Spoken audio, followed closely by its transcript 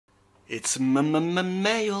It's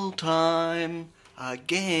mail time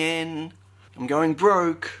again. I'm going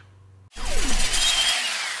broke.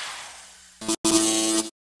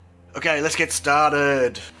 Okay, let's get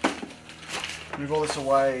started. Move all this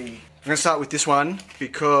away. I'm going to start with this one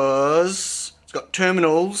because it's got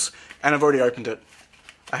terminals and I've already opened it.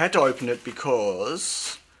 I had to open it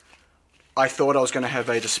because I thought I was going to have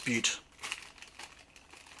a dispute.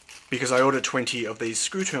 Because I ordered 20 of these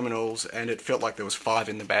screw terminals and it felt like there was 5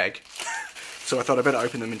 in the bag. So I thought I'd better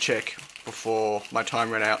open them and check before my time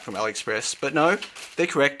ran out from AliExpress. But no, they're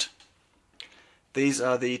correct. These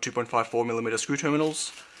are the 2.54mm screw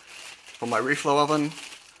terminals for my reflow oven.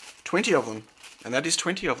 20 of them. And that is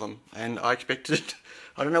 20 of them. And I expected,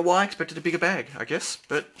 I don't know why I expected a bigger bag, I guess.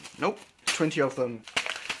 But nope, 20 of them.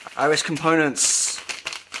 RS components.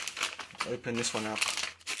 Open this one up.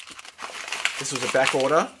 This was a back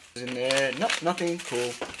order. In there, nothing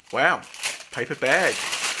cool. Wow, paper bag.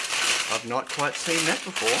 I've not quite seen that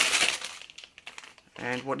before.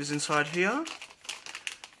 And what is inside here?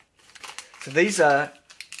 So these are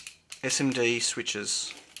SMD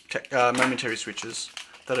switches, momentary switches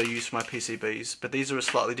that I use for my PCBs, but these are a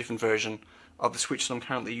slightly different version of the switch that I'm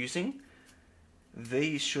currently using.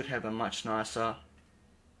 These should have a much nicer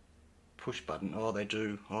push button. Oh, they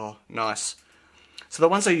do. Oh, nice. So the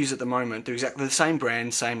ones I use at the moment, they're exactly the same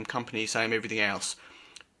brand, same company, same everything else.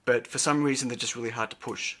 But for some reason they're just really hard to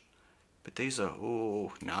push. But these are,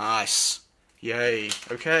 oh, nice. Yay.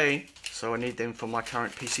 Okay, so I need them for my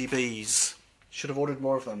current PCBs. Should have ordered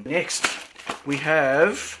more of them. Next, we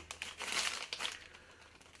have,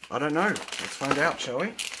 I don't know, let's find out, shall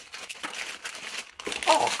we?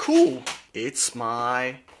 Oh, cool. It's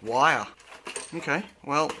my wire. Okay,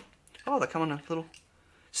 well, oh, they come on a little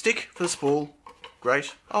stick for the spool.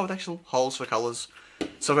 Great. Oh, with actual holes for colours.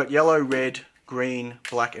 So I've got yellow, red, green,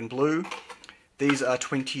 black and blue. These are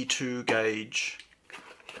 22 gauge.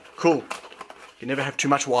 Cool. You never have too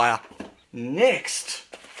much wire. Next,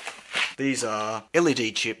 these are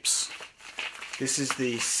LED chips. This is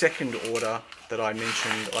the second order that I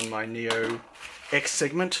mentioned on my Neo X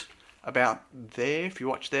segment. About there, if you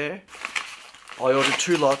watch there. I ordered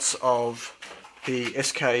 2 lots of the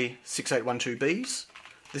SK6812Bs.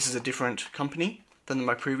 This is a different company than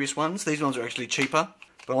my previous ones. These ones are actually cheaper,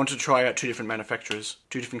 but I wanted to try out 2 different manufacturers,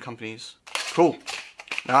 2 different companies. Cool.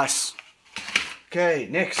 Nice. Okay,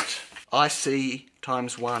 next. IC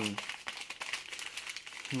times 1.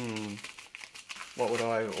 What would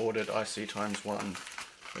I have ordered IC times 1?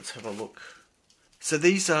 Let's have a look. So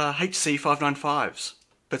these are HC595s,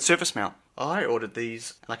 but surface mount. I ordered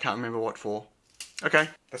these, and I can't remember what for. Okay,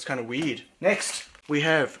 that's kind of weird. Next, we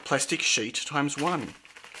have plastic sheet times 1.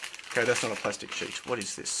 Okay, that's not a plastic sheet. What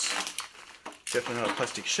is this? Definitely not a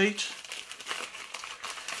plastic sheet.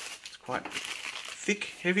 It's quite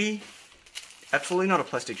thick, heavy. Absolutely not a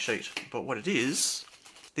plastic sheet. But what it is,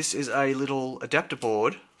 this is a little adapter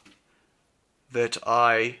board that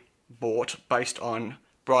I bought based on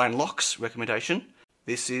Brian Locke's recommendation.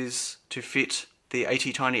 This is to fit the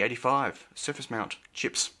AT-Tiny85 surface mount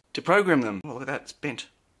chips. To program them. Oh, look at that, it's bent.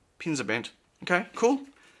 Pins are bent. Okay, cool.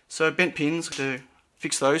 So bent pins to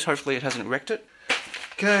fix those. Hopefully it hasn't wrecked it.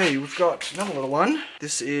 Okay, we've got another little one.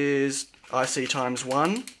 This is IC times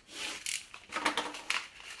 1.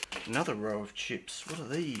 Another row of chips. What are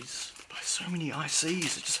these? Buy so many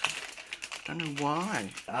ICs. I don't know why.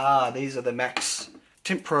 Ah, these are the Max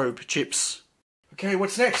Temp probe chips. Okay,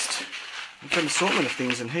 what's next? We've got an assortment of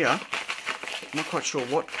things in here. I'm not quite sure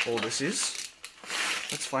what all this is.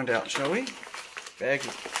 Let's find out, shall we? Bag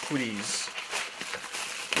of goodies.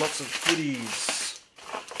 Lots of goodies.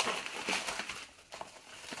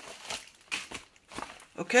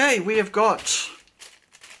 Okay, we have got...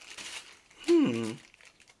 I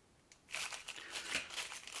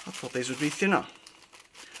thought these would be thinner.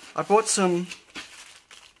 I bought some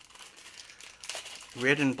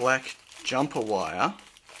red and black jumper wire,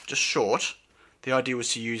 just short. The idea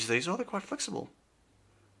was to use these. Oh, they're quite flexible.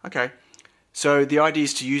 Okay, so the idea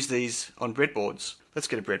is to use these on breadboards. Let's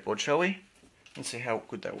get a breadboard, shall we? And see how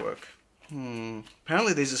good they work.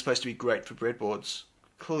 Apparently these are supposed to be great for breadboards.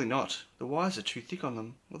 Clearly not. The wires are too thick on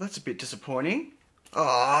them. Well, that's a bit disappointing.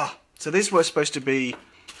 Ah, so these were supposed to be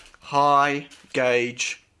high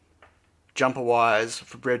gauge jumper wires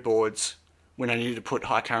for breadboards when I needed to put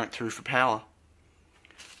high current through for power.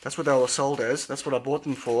 That's what they were sold as. That's what I bought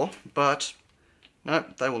them for. But no,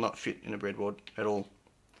 they will not fit in a breadboard at all.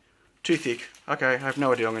 Too thick. Okay, I have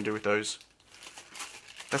no idea what I'm going to do with those.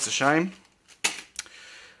 That's a shame.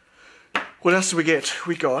 What else do we get?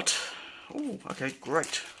 We got... Oh, okay,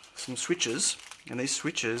 great. Some switches. And these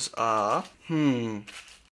switches are...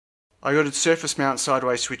 I got surface mount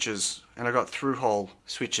sideways switches, and I got through hole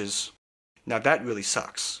switches. Now that really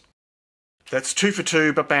sucks. That's 2 for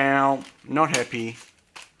 2, but bow, not happy.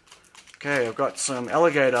 Okay, I've got some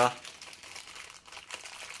Alligator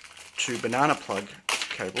to banana plug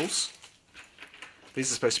cables.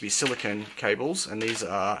 These are supposed to be silicone cables, and these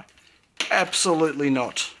are absolutely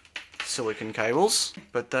not silicone cables,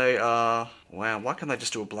 but they are, wow, why can't they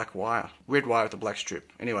just do a black wire? Red wire with a black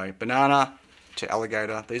strip. Anyway, banana to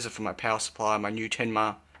Alligator. These are for my power supply, my new 10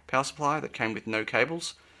 mAh power supply that came with no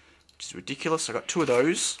cables, which is ridiculous. I got 2 of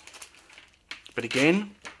those, but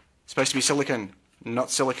again, it's supposed to be silicone, not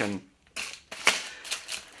silicone.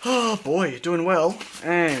 Oh boy, you're doing well.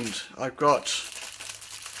 And I've got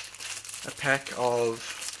a pack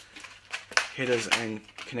of headers and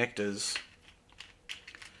connectors.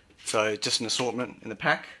 So just an assortment in the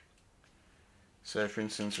pack. So for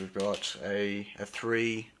instance, we've got a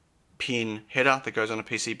 3-pin header that goes on a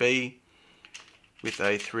PCB with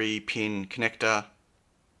a 3-pin connector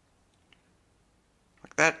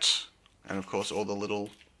like that, and of course all the little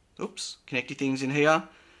connecty things in here,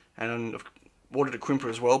 and I've ordered a crimper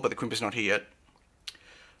as well, but the crimper's not here yet.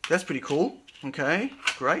 That's pretty cool. Okay,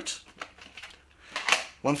 great.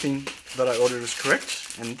 One thing that I ordered was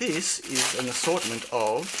correct, and this is an assortment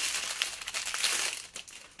of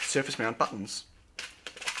surface mount buttons.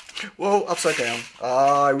 Whoa, upside down.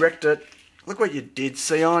 Ah, I wrecked it. Look what you did,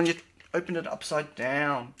 Sion. You opened it upside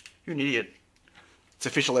down. You're an idiot. It's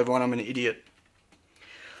official, everyone. I'm an idiot.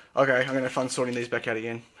 Okay, I'm going to have fun sorting these back out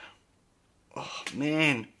again. Oh,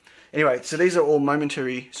 man. Anyway, so these are all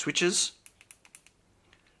Momentary switches,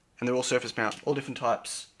 and they're all surface mount, all different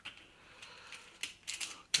types.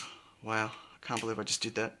 Wow, I can't believe I just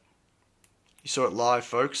did that. You saw it live,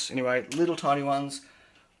 folks. Anyway, little tiny ones.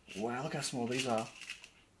 Wow, look how small these are.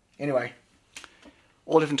 Anyway,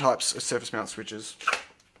 all different types of surface mount switches.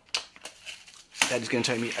 That is going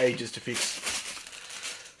to take me ages to fix.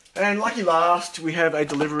 And lucky last, we have a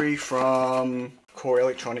delivery from Core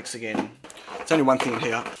Electronics again. It's only one thing in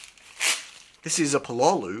here. This is a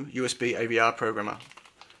Pololu USB AVR programmer.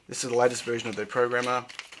 This is the latest version of their programmer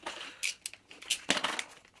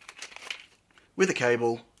with a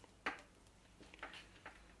cable.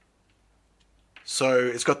 So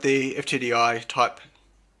it's got the FTDI type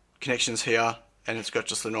connections here, and it's got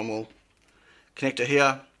just the normal connector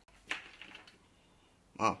here.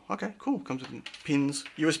 Oh, okay, cool. Comes with pins.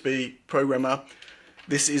 USB programmer.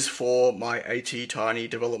 This is for my AT Tiny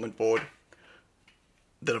development board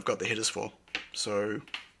that I've got the headers for. So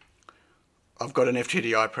I've got an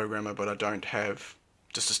FTDI programmer, but I don't have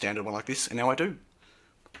just a standard one like this, and now I do.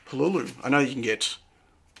 Pololu. I know you can get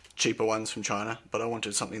cheaper ones from China, but I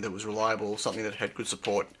wanted something that was reliable, something that had good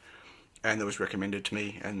support, and that was recommended to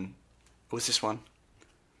me, and it was this one.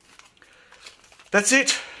 That's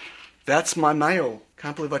it. That's my mail.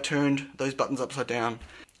 Can't believe I turned those buttons upside down.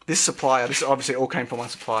 This supplier, this obviously all came from one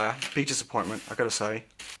supplier. Big disappointment, I gotta say.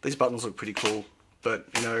 These buttons look pretty cool, but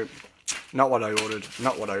you know, not what I ordered,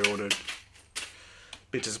 not what I ordered.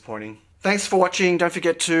 Bit disappointing. Thanks for watching. Don't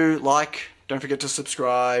forget to like, don't forget to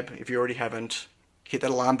subscribe if you already haven't. Hit that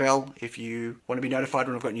alarm bell if you want to be notified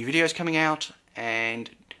when I've got new videos coming out. And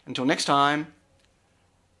until next time,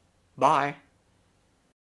 bye.